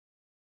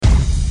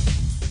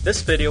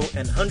This video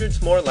and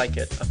hundreds more like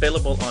it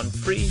available on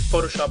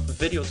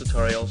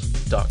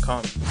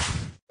freePhotoshopVideoTutorials.com.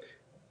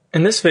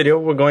 In this video,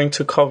 we're going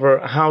to cover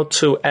how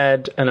to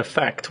add an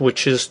effect,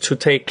 which is to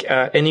take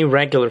any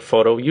regular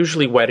photo,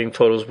 usually wedding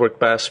photos work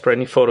best, for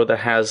any photo that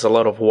has a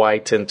lot of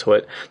white into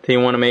it, that you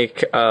want to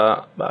make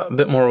a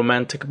bit more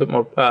romantic, a bit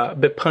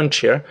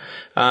punchier,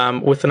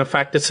 with an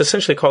effect. It's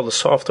essentially called the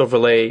soft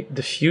overlay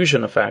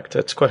diffusion effect.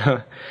 It's quite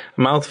a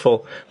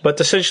mouthful, but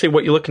essentially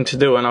what you're looking to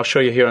do, and I'll show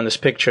you here on this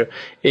picture,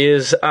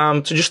 is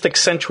to just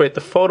accentuate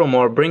the photo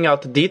more, bring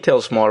out the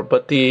details more.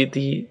 But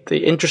the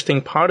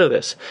interesting part of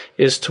this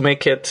is to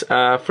make it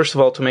first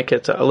of all, to make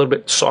it a little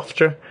bit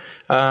softer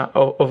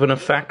of an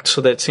effect, so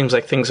that it seems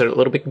like things are a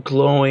little bit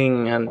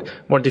glowing and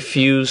more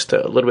diffused,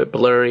 a little bit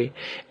blurry,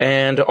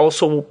 and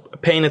also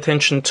paying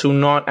attention to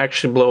not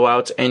actually blow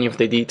out any of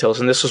the details.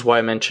 And this is why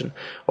I mentioned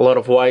a lot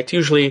of white,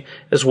 usually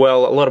as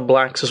well, a lot of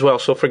blacks as well.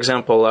 So for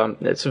example,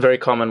 it's very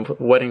common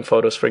with wedding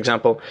photos, for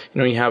example,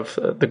 you have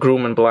the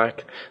groom in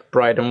black,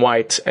 bride in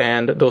white,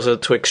 and those are the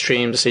two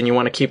extremes, and you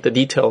want to keep the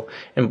detail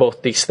in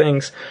both these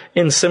things.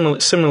 And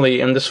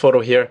similarly, in this photo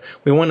here,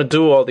 we want to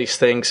do all these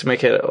things,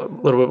 make it a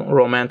little bit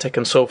romantic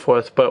and so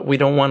forth, but we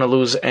don't want to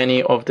lose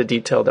any of the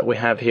detail that we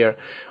have here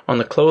on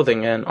the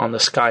clothing and on the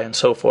sky and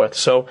so forth.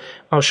 So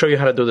I'll show you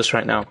how to do this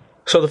right now.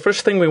 So the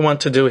first thing we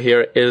want to do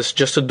here is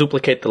just to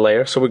duplicate the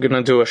layer. So we're going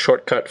to do a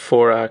shortcut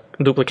for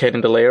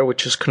duplicating the layer,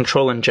 which is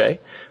Control and J.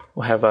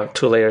 We'll have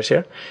two layers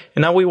here.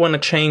 And now we want to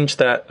change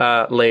that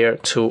layer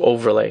to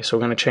overlay. So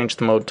we're going to change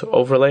the mode to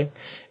overlay.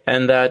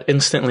 And that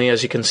instantly,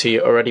 as you can see,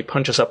 already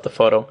punches up the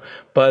photo.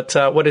 But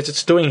what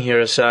it's doing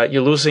here is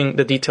you're losing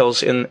the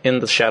details in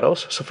the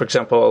shadows. So for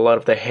example, a lot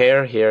of the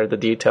hair here, the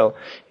detail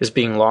is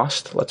being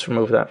lost. Let's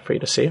remove that for you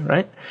to see,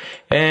 right?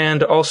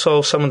 And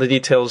also some of the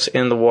details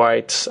in the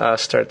white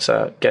starts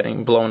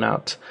getting blown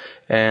out.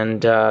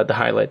 And the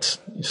highlights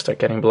start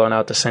getting blown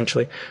out,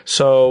 essentially.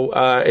 So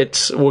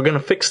we're going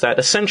to fix that.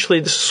 Essentially,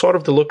 this is sort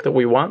of the look that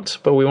we want,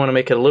 but we want to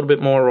make it a little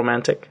bit more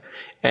romantic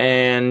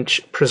and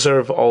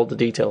preserve all the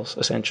details,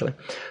 essentially.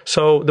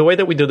 So the way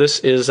that we do this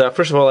is,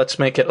 first of all, let's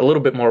make it a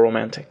little bit more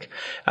romantic.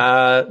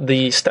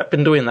 The step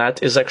in doing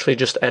that is actually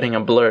just adding a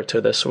blur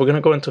to this. So we're going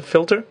to go into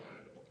Filter,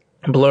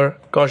 Blur,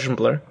 Gaussian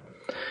Blur.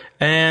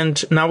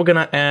 And now we're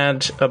going to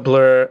add a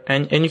blur,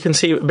 and you can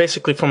see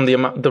basically from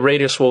the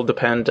radius will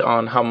depend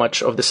on how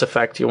much of this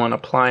effect you want to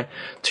apply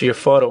to your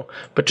photo.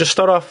 But just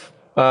start off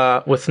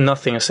with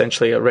nothing,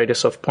 essentially, a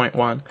radius of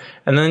 0.1,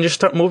 and then just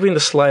start moving the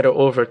slider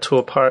over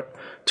to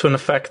an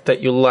effect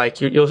that you like.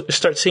 You'll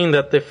start seeing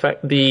that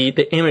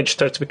the image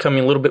starts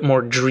becoming a little bit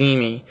more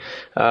dreamy,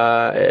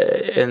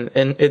 and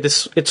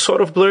it's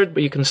sort of blurred,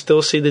 but you can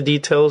still see the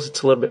details.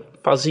 It's a little bit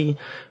fuzzy,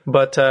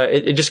 but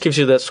it just gives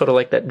you that sort of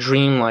like that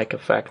dream-like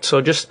effect.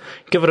 So just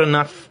give it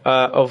enough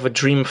of a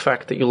dream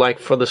effect that you like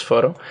for this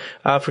photo.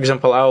 For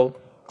example, I'll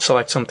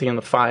select something in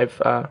the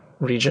 5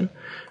 region.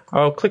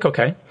 I'll click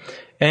OK,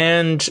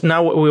 and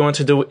now what we want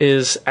to do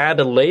is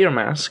add a layer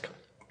mask.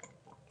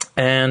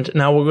 And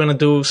now we're going to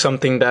do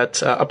something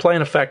that apply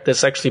an effect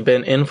that's actually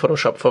been in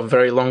Photoshop for a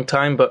very long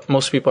time, but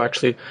most people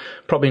actually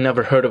probably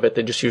never heard of it.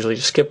 They usually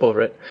skip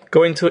over it.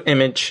 Go into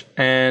Image,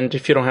 and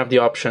if you don't have the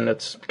option,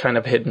 it's kind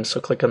of hidden, so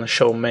click on the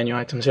Show menu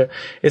items here.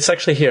 It's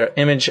actually here,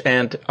 Image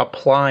and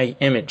Apply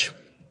Image.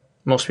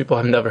 Most people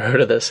have never heard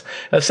of this.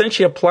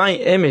 Essentially, Apply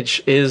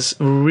Image is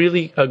a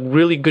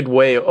really good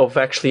way of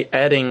actually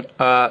adding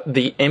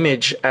the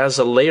image as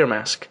a layer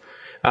mask.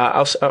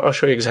 I'll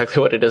show you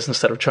exactly what it is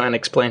instead of trying to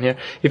explain here.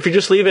 If you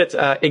just leave it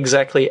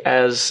exactly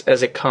as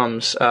it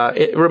comes,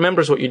 it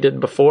remembers what you did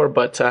before,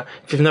 but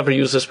if you've never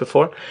used this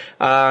before,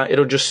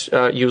 it'll just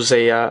use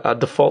a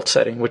default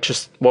setting, which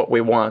is what we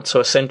want. So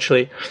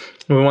essentially,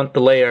 we want the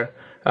layer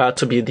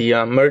to be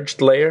the merged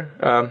layer.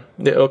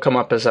 It'll come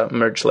up as a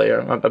merged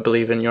layer, I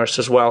believe, in yours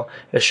as well.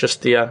 It's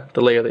just the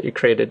layer that you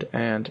created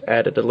and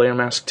added a layer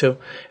mask to.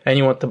 And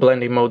you want the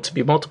blending mode to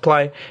be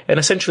multiply. And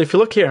essentially, if you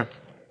look here,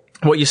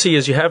 what you see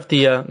is you have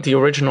the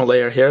original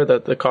layer here,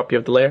 the copy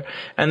of the layer,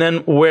 and then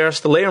whereas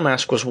the layer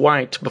mask was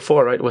white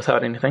before, right,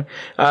 without anything,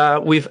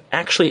 we've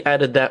actually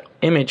added that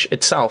image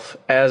itself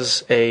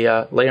as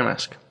a layer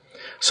mask.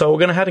 So we're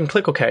going to head and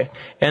click OK,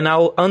 and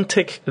I'll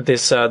untick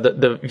this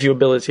the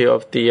viewability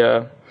of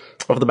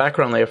the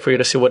background layer for you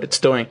to see what it's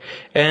doing.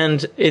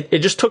 And it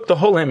just took the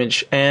whole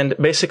image and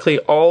basically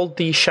all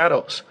the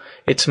shadows.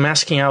 It's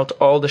masking out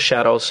all the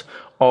shadows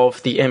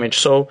of the image.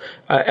 So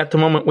at the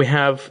moment we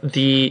have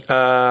the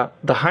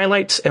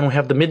highlights and we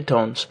have the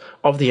midtones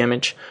of the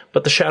image,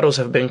 but the shadows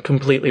have been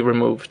completely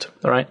removed.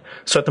 All right.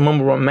 So at the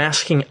moment we're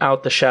masking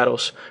out the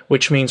shadows,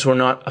 which means we're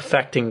not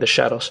affecting the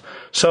shadows.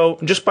 So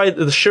just by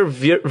the sheer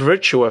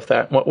virtue of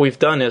that, what we've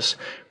done is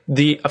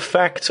the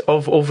effect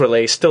of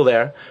overlay is still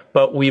there,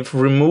 but we've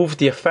removed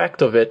the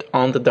effect of it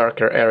on the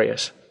darker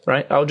areas.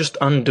 Right? I'll just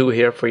undo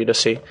here for you to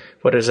see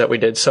what it is that we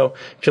did. So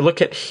if you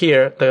look at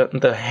here,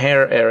 the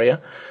hair area,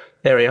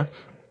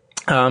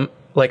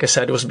 like I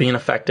said, it was being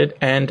affected.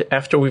 And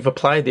after we've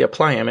applied the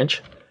apply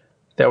image,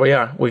 there we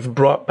are. We've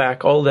brought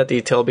back all that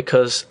detail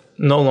because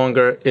no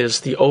longer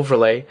is the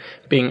overlay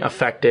being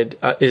affected,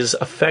 is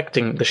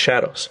affecting the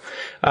shadows.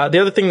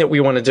 The other thing that we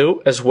want to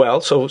do as well,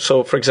 so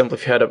for example,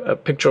 if you had a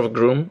picture of a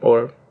groom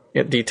or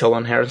detail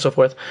on hair and so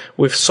forth,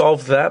 we've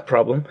solved that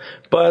problem.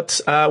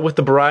 But with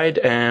the bride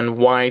and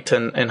white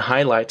and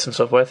highlights and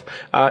so forth,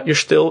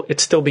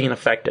 it's still being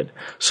affected.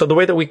 So the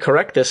way that we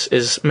correct this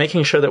is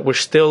making sure that we're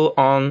still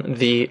on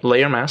the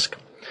layer mask.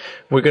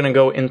 We're going to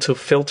go into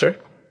filter.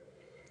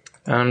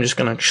 I'm just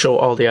going to show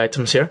all the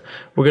items here.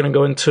 We're going to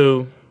go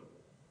into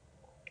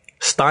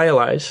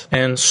stylize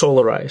and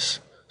solarize.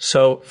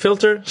 So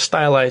filter,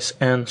 stylize,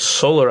 and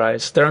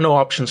solarize. There are no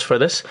options for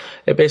this.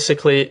 It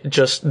basically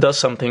just does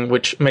something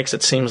which makes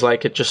it seem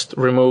like it just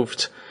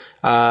removed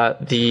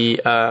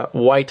the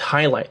white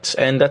highlights,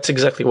 and that's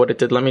exactly what it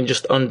did. Let me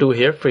just undo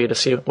here for you to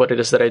see what it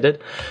is that I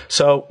did.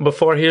 So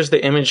before, here's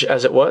the image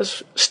as it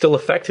was, still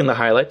affecting the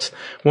highlights.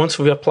 Once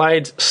we've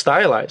applied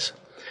stylize,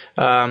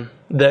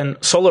 then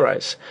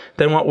solarize,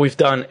 then what we've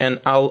done,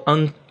 and I'll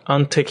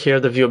untick here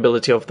the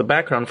viewability of the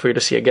background for you to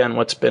see again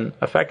what's been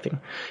affecting,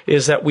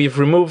 is that we've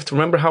removed,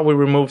 remember how we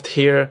removed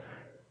here,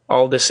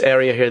 all this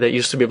area here that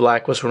used to be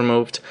black was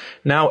removed.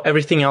 Now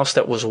everything else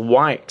that was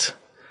white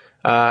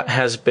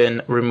has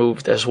been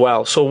removed as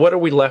well. So what are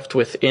we left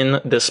with in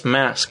this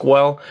mask?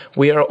 Well,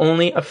 we are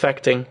only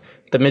affecting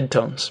the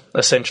midtones,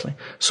 essentially.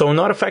 So we're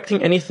not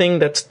affecting anything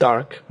that's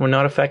dark. We're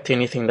not affecting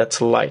anything that's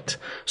light.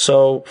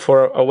 So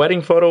for a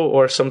wedding photo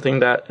or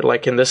something that,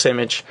 like in this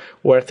image,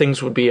 where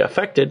things would be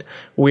affected,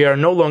 we are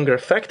no longer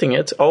affecting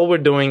it. All we're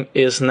doing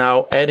is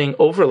now adding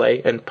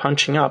overlay and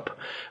punching up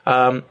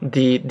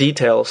the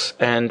details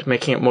and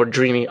making it more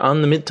dreamy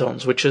on the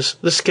midtones, which is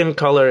the skin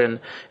color and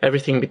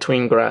everything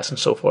between grass and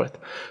so forth.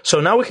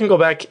 So now we can go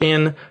back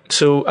in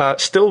to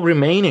still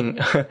remaining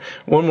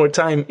one more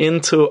time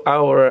into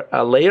our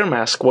layer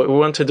mask. What we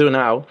want to do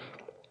now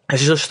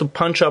is just to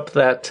punch up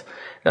that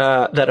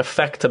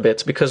effect a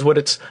bit, because what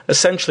it's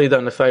essentially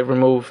done, if I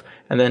remove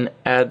and then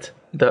add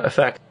the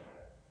effect,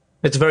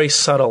 it's very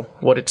subtle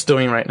what it's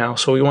doing right now,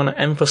 so we want to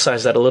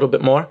emphasize that a little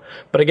bit more.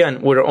 But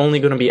again, we're only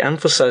going to be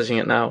emphasizing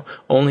it now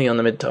only on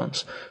the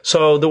midtones.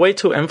 So the way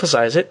to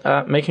emphasize it,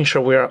 making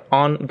sure we are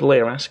on the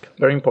layer mask,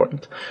 very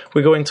important.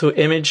 We go into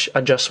image,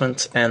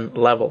 adjustments, and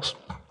levels.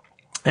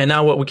 And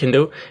now what we can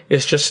do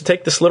is just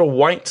take this little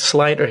white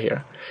slider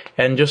here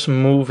and just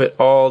move it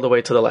all the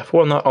way to the left.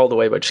 Well, not all the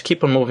way, but just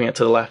keep on moving it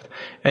to the left.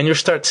 And you'll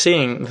start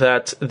seeing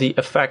that the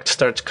effect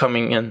starts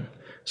coming in.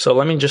 So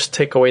let me just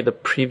take away the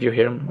preview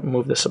here,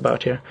 move this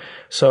about here.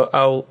 So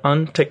I'll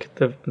untick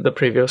the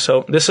preview.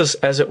 So this is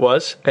as it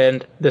was,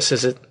 and this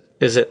is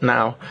it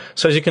now.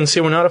 So as you can see,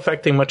 we're not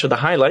affecting much of the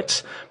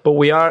highlights, but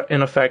we are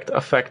in effect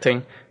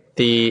affecting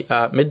the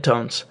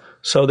midtones.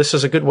 So this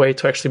is a good way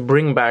to actually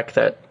bring back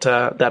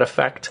that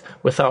effect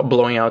without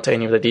blowing out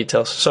any of the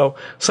details. So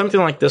something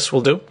like this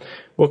will do.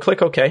 We'll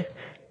click OK,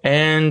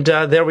 and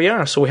there we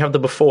are. So we have the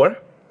before,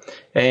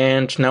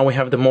 and now we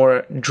have the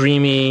more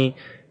dreamy,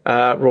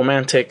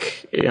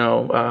 romantic,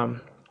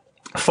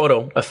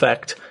 photo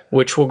effect,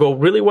 which will go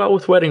really well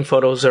with wedding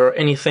photos or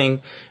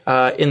anything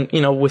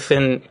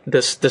within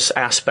this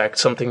aspect,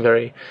 something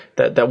very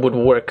that would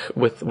work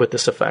with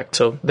this effect.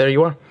 So there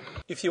you are.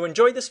 If you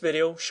enjoyed this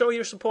video, show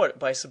your support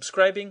by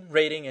subscribing,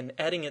 rating, and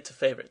adding it to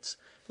favorites.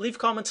 Leave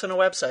comments on our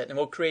website and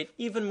we'll create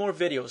even more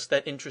videos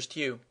that interest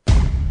you.